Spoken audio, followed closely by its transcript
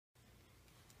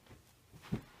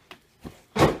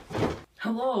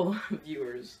Hello,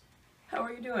 viewers. How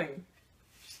are you doing?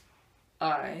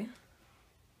 I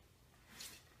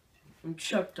am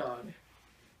Chuck Dog,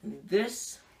 and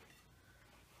this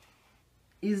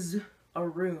is a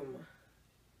room.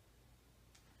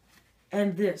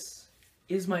 And this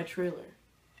is my trailer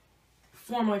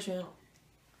for my channel.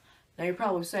 Now you're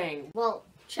probably saying, well,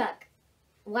 Chuck,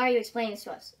 why are you explaining this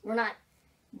to us? We're not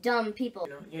dumb people.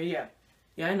 you know,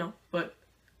 yeah, I know, but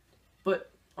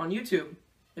on YouTube,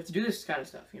 you have to do this kind of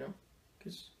stuff,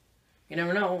 because you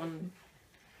never know, and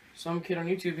some kid on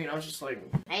YouTube, is just like,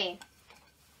 hey,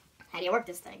 how do you work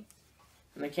this thing?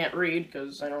 And they can't read,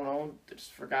 because, I don't know, they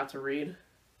just forgot to read.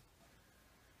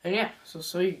 And yeah,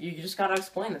 so you just gotta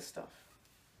explain this stuff.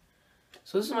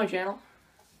 So this is my channel.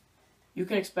 You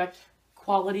can expect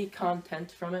quality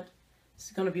content from it. It's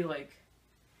gonna be like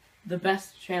the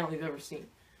best channel you've ever seen.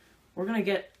 We're gonna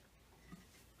get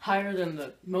higher than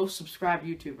the most subscribed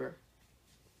YouTuber.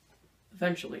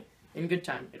 Eventually. In good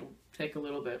time. It'll take a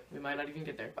little bit. We might not even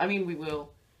get there. I mean, we will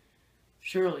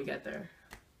surely get there.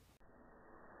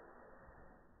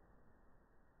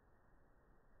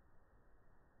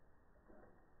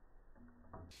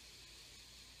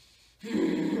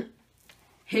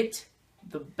 Hit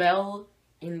the bell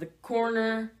in the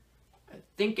corner. I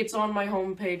think it's on my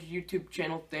homepage YouTube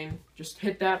channel thing. Just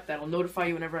hit that. That'll notify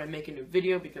you whenever I make a new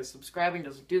video, because subscribing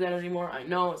doesn't do that anymore. I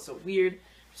know, it's so weird.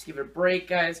 Just give it a break,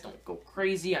 guys. Don't go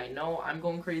crazy. I know I'm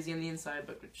going crazy on the inside,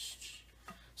 but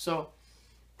so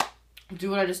do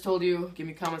what I just told you. Give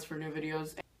me comments for new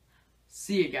videos.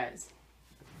 See you guys.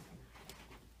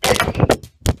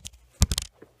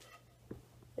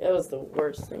 That was the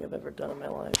worst thing I've ever done in my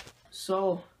life.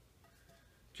 So,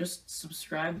 just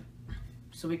subscribe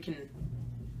so we can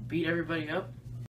beat everybody up.